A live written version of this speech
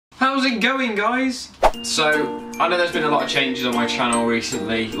How's it going, guys? So, I know there's been a lot of changes on my channel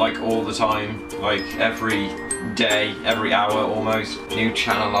recently, like all the time, like every day, every hour almost. New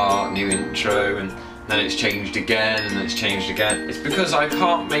channel art, new intro, and then it's changed again, and then it's changed again. It's because I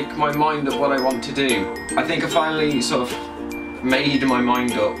can't make my mind up what I want to do. I think I finally sort of made my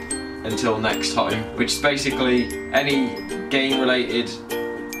mind up until next time, which is basically any game-related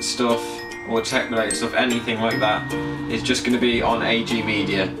stuff or tech-related stuff, anything like that, is just going to be on AG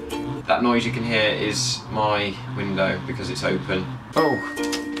Media. That noise you can hear is my window because it's open. Oh,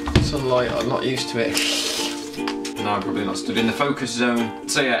 sunlight, I'm not used to it. No, I'm probably not stood in the focus zone.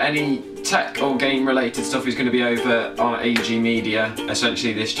 So yeah, any tech or game related stuff is going to be over on AG Media.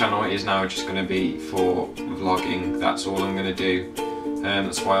 Essentially this channel is now just going to be for vlogging. That's all I'm going to do.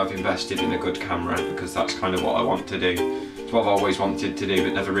 That's why I've invested in a good camera, because that's kind of what I want to do. It's what I've always wanted to do,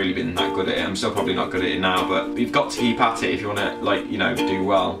 but never really been that good at it. I'm still probably not good at it now, but you've got to keep at it if you want to, like, you know, do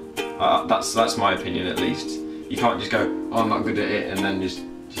well. That's my opinion, at least. You can't just go, oh, I'm not good at it, and then just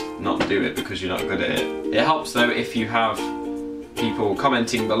not do it because you're not good at it. It helps though if you have people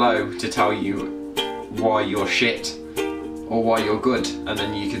commenting below to tell you why you're shit or why you're good, and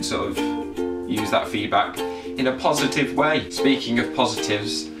then you can sort of use that feedback in a positive way. Speaking of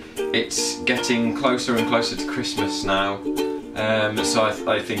positives, it's getting closer and closer to Christmas now, so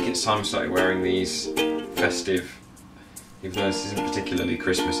I think it's time to start wearing these festive, even though this isn't particularly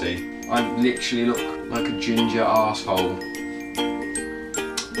Christmassy. I literally look like a ginger arsehole.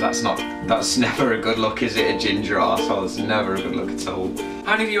 That's never a good look, is it? A ginger arsehole, it's never a good look at all.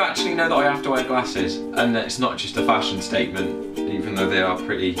 How many of you actually know that I have to wear glasses? And it's not just a fashion statement, even though they are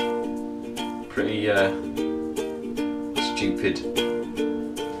pretty stupid.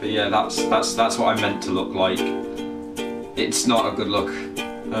 But yeah, that's what I'm meant to look like. It's not a good look,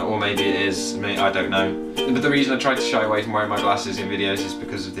 or maybe it is. I don't know. But the reason I tried to shy away from wearing my glasses in videos is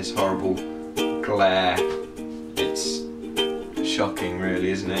because of this horrible glare. It's shocking, really,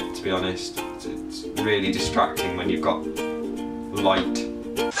 isn't it? To be honest, it's really distracting when you've got light.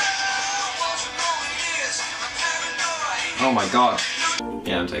 Oh my god.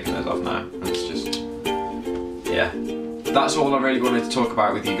 Yeah, I'm taking those off now. It's just, yeah. That's all I really wanted to talk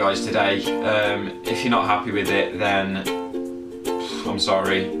about with you guys today. If you're not happy with it, then I'm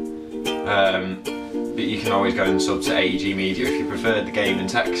sorry. But you can always go and sub to AG Media if you prefer the game and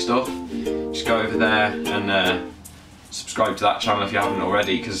tech stuff. Just go over there and subscribe to that channel if you haven't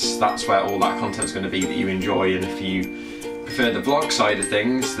already, because that's where all that content's going to be that you enjoy. And if you prefer the vlog side of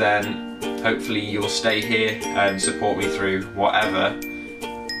things, then hopefully you'll stay here and support me through whatever.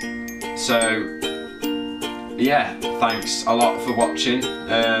 So yeah, thanks a lot for watching,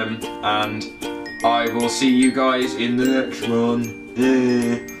 and I will see you guys in the next one.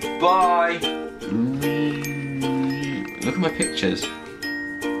 Bye! Look at my pictures.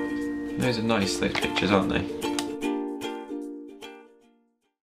 Those are nice, those pictures, aren't they?